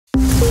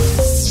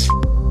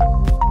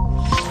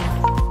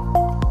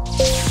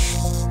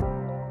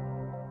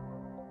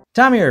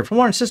Tom here from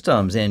Lawrence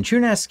Systems, and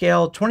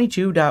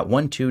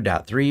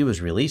TrueNAS-SCALE-22.12.3 was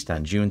released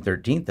on June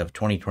 13th of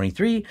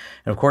 2023.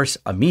 And of course,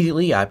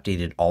 immediately I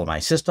updated all of my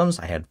systems.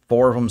 I had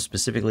 4 of them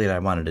specifically that I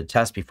wanted to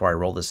test before I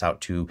roll this out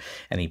to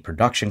any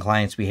production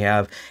clients we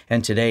have.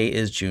 And today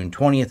is June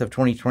 20th of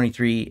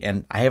 2023,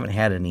 and I haven't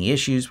had any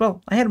issues.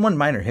 Well, I had one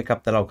minor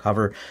hiccup that I'll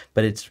cover,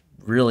 but it's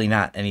really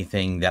not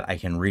anything that I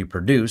can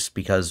reproduce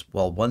because,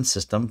 well, one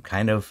system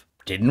kind of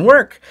didn't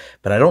work,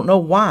 but I don't know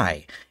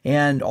why.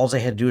 And all I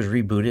had to do is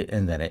reboot it,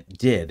 and then it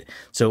did.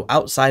 So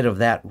outside of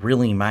that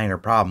really minor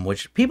problem,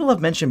 which people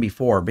have mentioned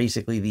before,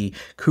 basically the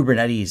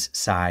Kubernetes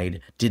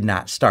side did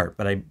not start,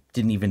 but I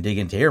didn't even dig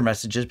into error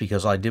messages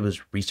because all I did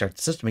was restart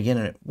the system again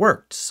and it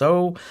worked.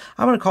 So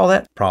I'm going to call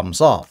that problem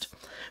solved.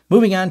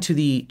 Moving on to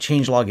the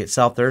changelog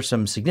itself, there are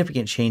some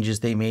significant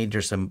changes they made.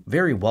 There's some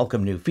very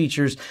welcome new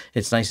features.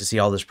 It's nice to see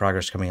all this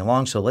progress coming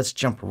along. So let's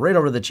jump right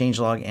over to the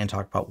changelog and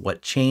talk about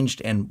what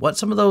changed and what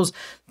some of those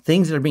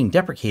things that are being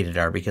deprecated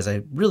are, because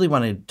I really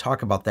want to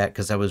talk about that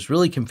because I was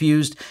really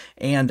confused,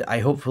 and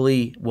I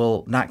hopefully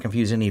will not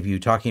confuse any of you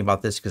talking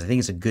about this because I think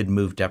it's a good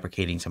move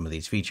deprecating some of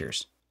these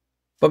features.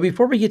 But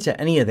before we get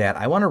to any of that,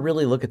 I want to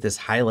really look at this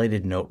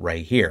highlighted note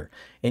right here.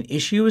 An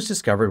issue was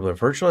discovered with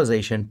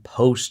virtualization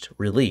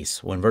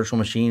post-release when virtual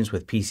machines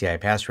with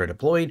PCI pass-through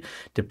are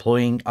deploying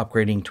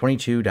upgrading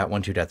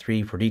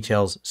 22.12.3 for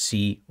details,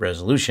 see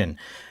resolution.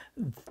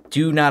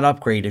 Do not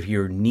upgrade if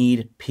you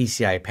need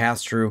PCI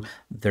pass-through.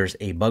 There's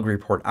a bug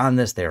report on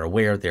this. They're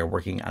aware. They're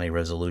working on a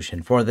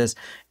resolution for this.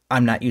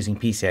 I'm not using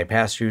PCI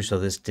pass-through, so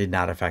this did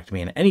not affect me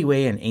in any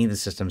way in any of the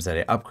systems that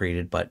I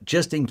upgraded, but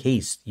just in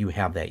case you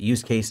have that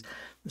use case,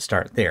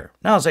 start there.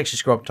 Now let's actually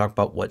scroll up and talk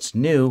about what's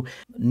new.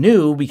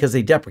 New because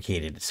they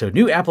deprecated. So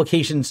new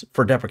applications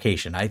for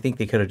deprecation. I think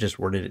they could have just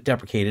worded it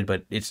deprecated,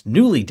 but it's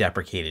newly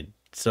deprecated.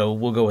 So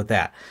we'll go with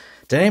that.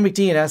 Dynamic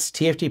DNS,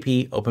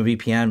 TFTP,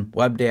 OpenVPN,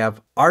 WebDAV,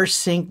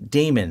 rsync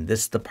daemon.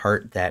 This is the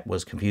part that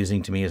was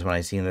confusing to me, is when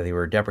I seen that they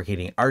were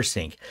deprecating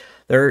rsync.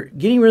 They're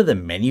getting rid of the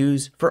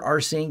menus for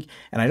rsync,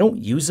 and I don't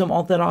use them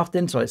all that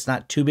often, so it's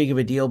not too big of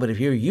a deal. But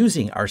if you're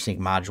using rsync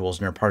modules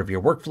and they're part of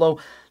your workflow,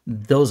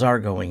 those are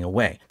going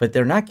away. But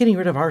they're not getting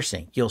rid of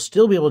rsync. You'll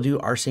still be able to do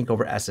rsync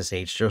over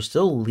SSH. They're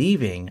still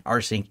leaving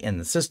rsync in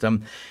the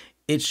system.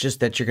 It's just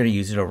that you're going to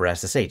use it over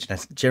SSH.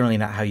 That's generally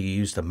not how you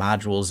use the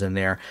modules in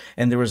there.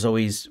 And there was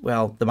always,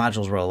 well, the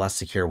modules were a less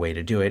secure way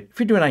to do it. If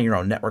you're doing it on your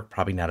own network,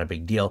 probably not a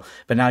big deal.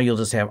 But now you'll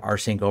just have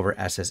rsync over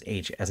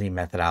SSH as a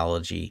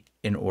methodology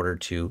in order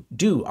to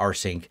do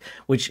rsync,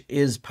 which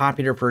is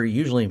popular for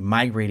usually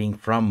migrating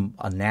from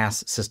a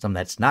NAS system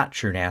that's not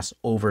TrueNAS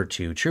over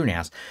to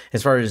TrueNAS.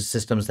 As far as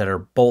systems that are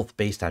both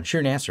based on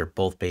TrueNAS or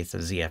both based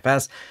on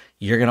ZFS,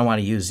 you're going to want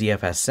to use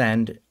ZFS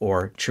send,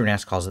 or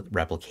TrueNAS calls it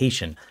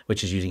replication,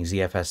 which is using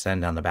ZFS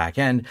send on the back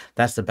end.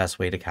 That's the best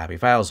way to copy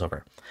files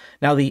over.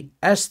 Now the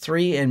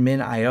S3 and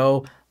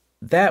MinIO,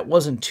 that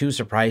wasn't too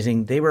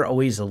surprising. They were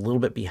always a little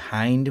bit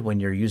behind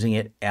when you're using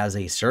it as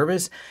a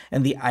service,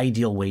 and the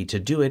ideal way to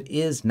do it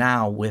is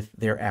now with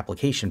their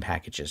application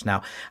packages.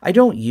 Now, I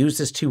don't use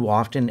this too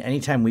often.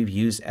 Anytime we've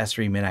used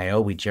S3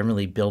 MinIO, we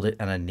generally build it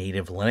on a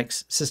native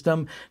Linux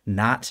system,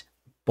 not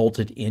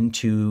bolted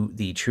into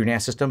the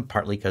TrueNAS system,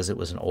 partly because it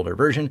was an older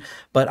version,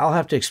 but I'll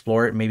have to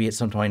explore it. Maybe at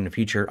some point in the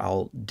future,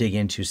 I'll dig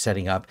into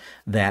setting up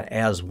that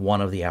as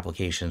one of the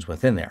applications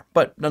within there.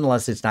 But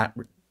nonetheless, it's not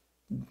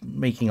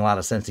making a lot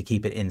of sense to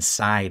keep it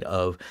inside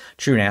of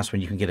TrueNAS when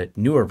you can get a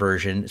newer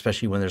version,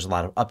 especially when there's a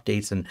lot of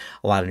updates and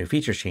a lot of new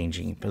features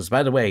changing. Because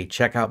by the way,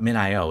 check out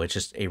MinIO. It's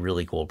just a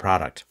really cool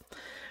product.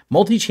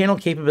 Multi-channel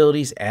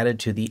capabilities added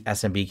to the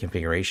SMB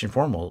configuration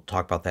form. We'll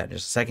talk about that in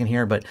just a second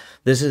here, but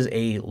this is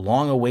a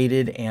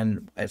long-awaited,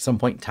 and at some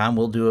point Tom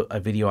will do a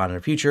video on in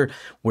the future,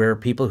 where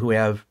people who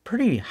have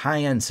pretty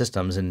high-end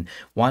systems and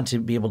want to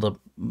be able to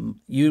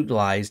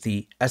utilize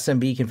the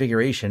SMB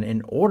configuration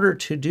in order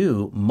to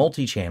do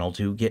multi-channel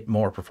to get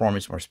more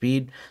performance, more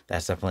speed,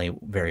 that's definitely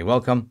very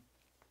welcome.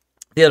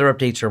 The other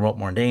updates are more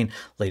mundane.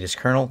 Latest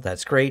kernel,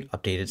 that's great.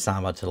 Updated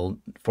Samba to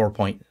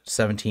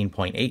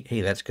 4.17.8.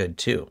 Hey, that's good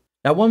too.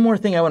 Now, one more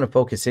thing I want to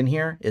focus in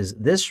here is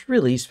this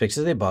release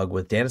fixes a bug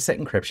with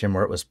dataset encryption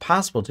where it was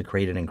possible to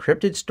create an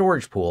encrypted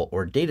storage pool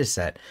or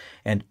dataset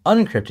and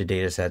unencrypted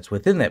datasets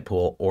within that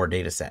pool or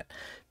dataset.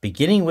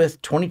 Beginning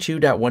with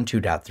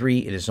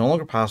 22.12.3, it is no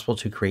longer possible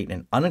to create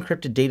an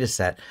unencrypted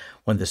dataset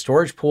when the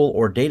storage pool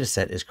or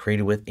dataset is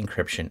created with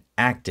encryption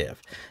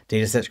active.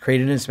 Datasets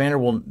created in this manner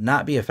will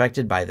not be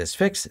affected by this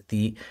fix.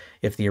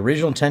 If the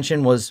original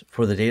intention was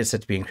for the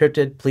dataset to be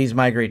encrypted, please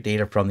migrate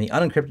data from the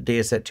unencrypted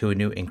dataset to a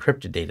new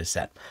encrypted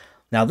dataset.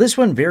 Now, this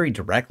one very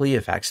directly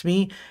affects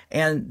me,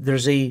 and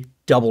there's a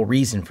double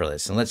reason for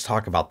this, and let's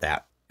talk about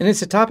that. And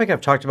it's a topic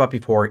I've talked about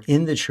before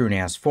in the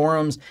TrueNAS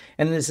forums,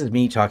 and this is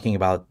me talking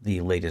about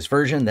the latest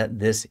version, that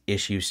this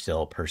issue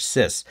still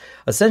persists.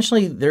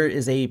 Essentially, there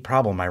is a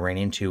problem I ran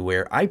into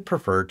where I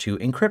prefer to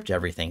encrypt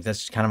everything.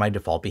 That's kind of my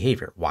default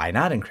behavior. Why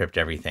not encrypt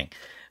everything?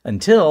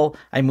 Until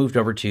I moved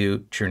over to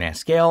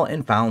TrueNAS-Scale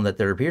and found that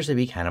there appears to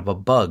be kind of a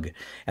bug.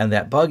 And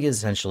that bug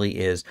essentially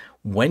is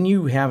when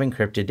you have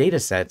encrypted data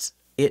sets,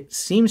 it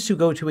seems to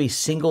go to a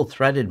single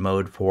threaded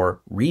mode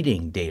for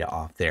reading data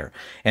off there.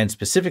 And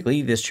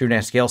specifically, this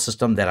TrueNAS-Scale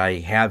system that I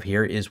have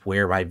here is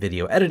where my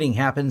video editing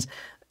happens,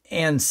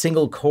 and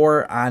single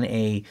core on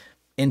a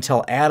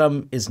Intel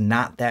Atom is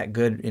not that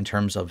good in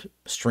terms of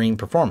stream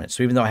performance.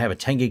 So even though I have a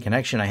 10 gig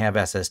connection, I have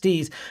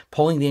SSDs,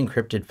 pulling the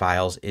encrypted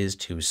files is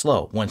too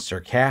slow. Once they're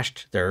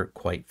cached, they're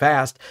quite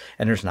fast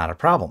and there's not a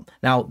problem.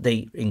 Now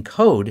they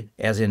encode,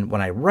 as in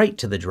when I write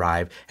to the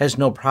drive, has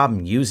no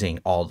problem using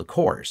all the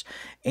cores.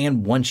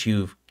 And once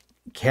you've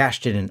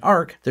cached it in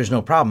ARC, there's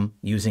no problem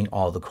using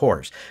all the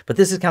cores. But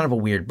this is kind of a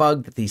weird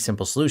bug that the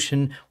simple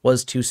solution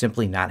was to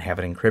simply not have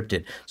it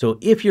encrypted. So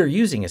if you're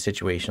using a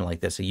situation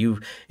like this, so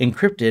you've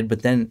encrypted,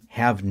 but then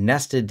have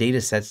nested data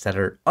sets that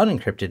are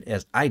unencrypted,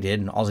 as I did,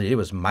 and all I did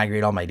was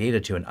migrate all my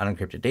data to an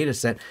unencrypted data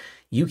set,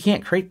 you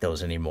can't create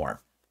those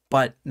anymore.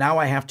 But now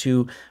I have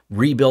to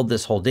rebuild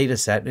this whole data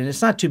set, and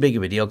it's not too big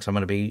of a deal because I'm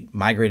going to be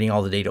migrating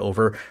all the data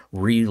over,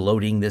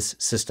 reloading this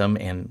system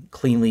and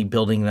cleanly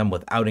building them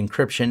without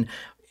encryption.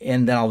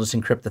 And then I'll just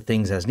encrypt the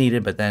things as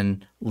needed, but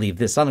then leave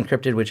this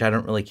unencrypted, which I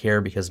don't really care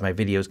because my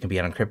videos can be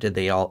unencrypted.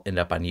 They all end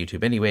up on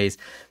YouTube anyways.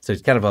 So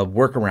it's kind of a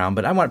workaround,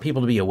 but I want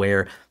people to be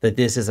aware that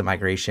this is a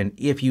migration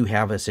if you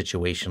have a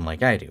situation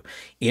like I do.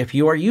 If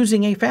you are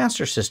using a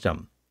faster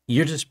system,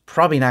 you're just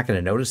probably not going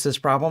to notice this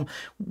problem.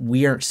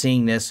 We aren't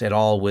seeing this at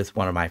all with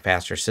one of my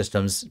faster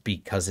systems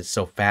because it's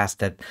so fast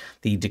that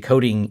the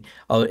decoding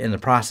in the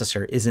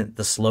processor isn't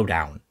the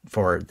slowdown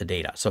for the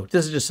data. So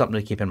this is just something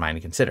to keep in mind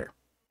and consider.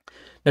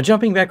 Now,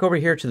 jumping back over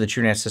here to the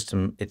TrueNAS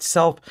system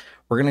itself,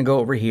 we're going to go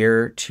over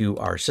here to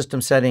our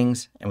system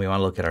settings, and we want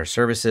to look at our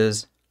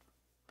services.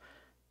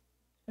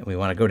 And we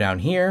want to go down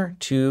here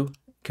to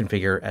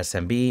configure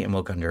SMB, and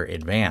we'll look under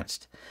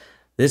advanced.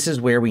 This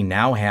is where we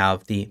now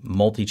have the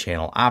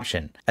multi-channel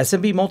option.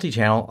 SMB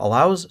Multichannel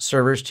allows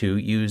servers to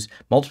use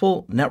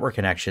multiple network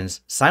connections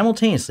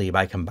simultaneously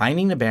by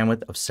combining the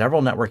bandwidth of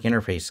several network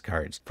interface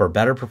cards for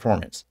better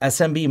performance.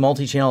 SMB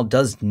Multichannel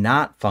does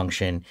not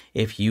function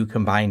if you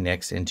combine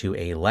NICs into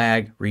a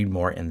lag. Read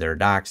more in their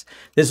docs.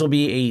 This will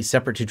be a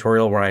separate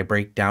tutorial where I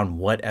break down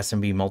what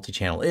SMB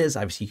Multichannel is.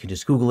 Obviously, you can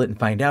just Google it and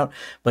find out,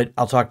 but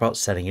I'll talk about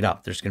setting it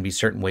up. There's going to be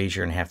certain ways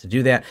you're going to have to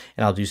do that,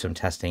 and I'll do some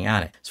testing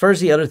on it. As far as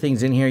the other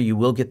things in here, you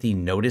will get the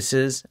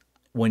notices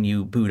when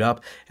you boot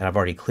up, and I've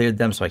already cleared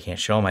them so I can't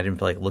show them. I didn't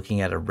feel like looking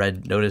at a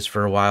red notice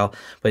for a while,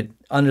 but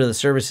under the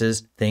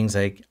services, things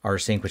like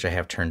rsync, which I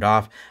have turned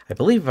off. I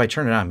believe if I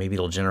turn it on, maybe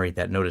it'll generate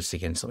that notice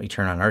again. So let me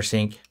turn on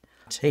rsync.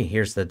 Hey,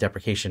 here's the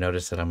deprecation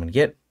notice that I'm going to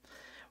get.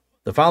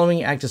 The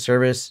following active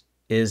service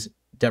is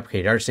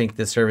deprecated rsync.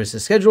 This service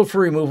is scheduled for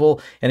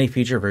removal in a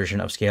future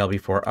version of Scale.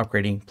 Before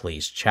upgrading,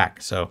 please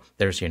check. So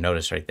there's your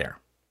notice right there.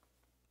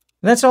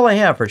 And that's all I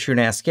have for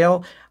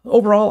TrueNAS-Scale.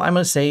 Overall, I'm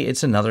going to say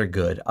it's another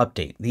good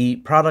update. The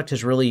product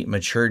has really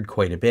matured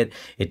quite a bit.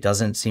 It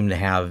doesn't seem to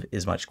have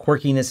as much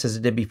quirkiness as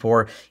it did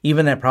before.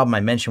 Even that problem I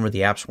mentioned where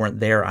the apps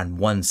weren't there on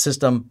one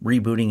system,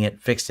 rebooting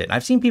it fixed it. And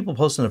I've seen people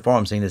post in the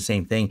forum saying the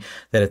same thing,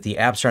 that if the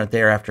apps aren't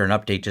there after an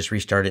update, just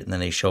restart it and then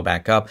they show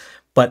back up.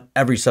 But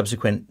every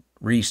subsequent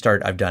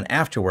restart I've done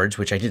afterwards,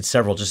 which I did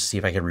several just to see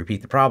if I could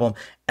repeat the problem,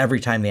 every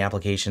time the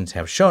applications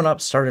have shown up,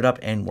 started up,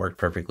 and worked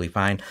perfectly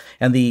fine.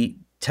 And the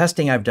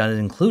testing I've done has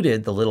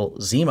included the little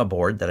Zima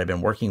board that I've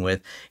been working with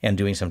and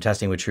doing some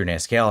testing with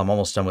TrueNAS-Scale. I'm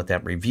almost done with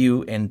that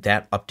review, and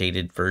that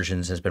updated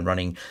versions has been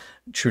running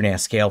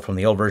TrueNAS-Scale from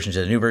the old version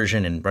to the new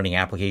version and running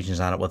applications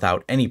on it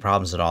without any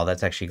problems at all.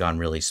 That's actually gone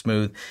really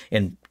smooth.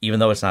 And even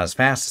though it's not as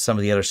fast as some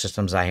of the other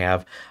systems I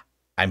have,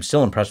 I'm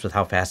still impressed with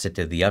how fast it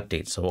did the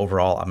update. So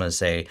overall, I'm going to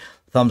say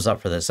thumbs up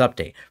for this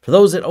update. For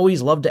those that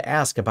always love to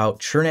ask about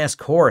TrueNAS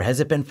Core, has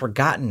it been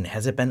forgotten?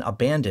 Has it been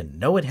abandoned?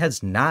 No, it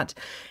has not.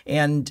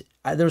 And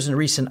there was a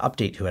recent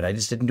update to it. I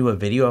just didn't do a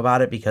video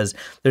about it because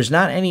there's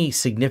not any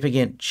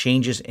significant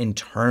changes in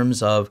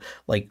terms of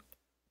like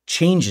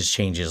changes,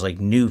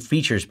 like new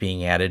features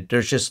being added.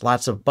 There's just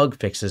lots of bug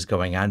fixes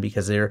going on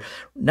because they're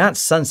not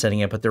sunsetting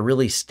it, but they're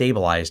really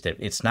stabilized it.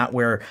 It's not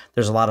where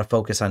there's a lot of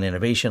focus on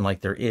innovation like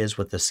there is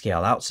with the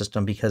scale out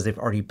system because they've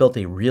already built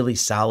a really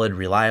solid,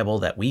 reliable,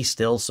 that we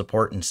still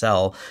support and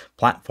sell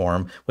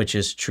platform, which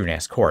is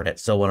TrueNAS Core.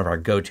 That's still one of our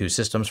go-to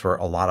systems for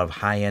a lot of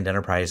high-end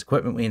enterprise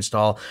equipment we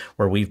install,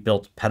 where we've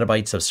built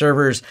petabytes of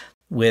servers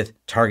with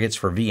targets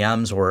for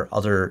VMs or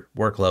other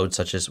workloads,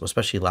 such as,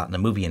 especially a lot in the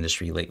movie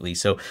industry lately.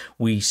 So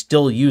we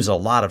still use a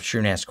lot of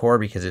TrueNAS Core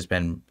because it's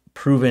been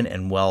proven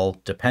and well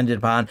depended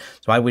upon.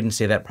 So I wouldn't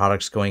say that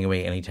product's going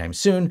away anytime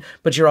soon,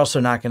 but you're also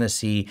not going to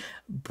see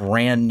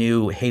brand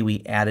new, hey,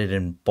 we added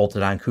and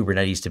bolted on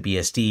Kubernetes to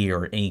BSD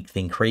or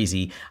anything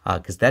crazy,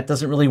 because that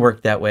doesn't really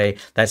work that way.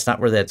 That's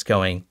not where that's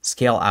going.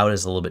 Scale out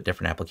is a little bit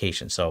different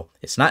application. So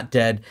it's not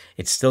dead,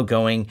 it's still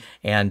going,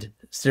 and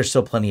there's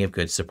still plenty of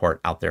good support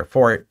out there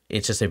for it.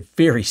 It's just a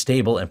very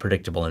stable and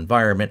predictable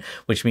environment,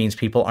 which means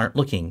people aren't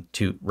looking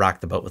to rock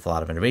the boat with a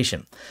lot of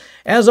innovation.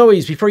 As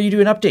always, before you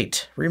do an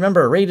update,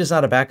 remember, RAID is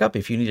not a backup.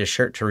 If you need a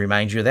shirt to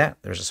remind you of that,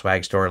 there's a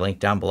swag store link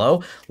down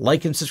below.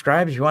 Like and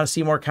subscribe if you want to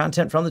see more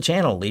content from the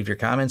channel. Leave your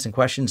comments and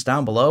questions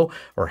down below,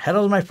 or head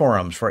over to my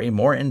forums for a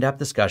more in-depth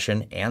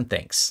discussion, and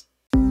thanks.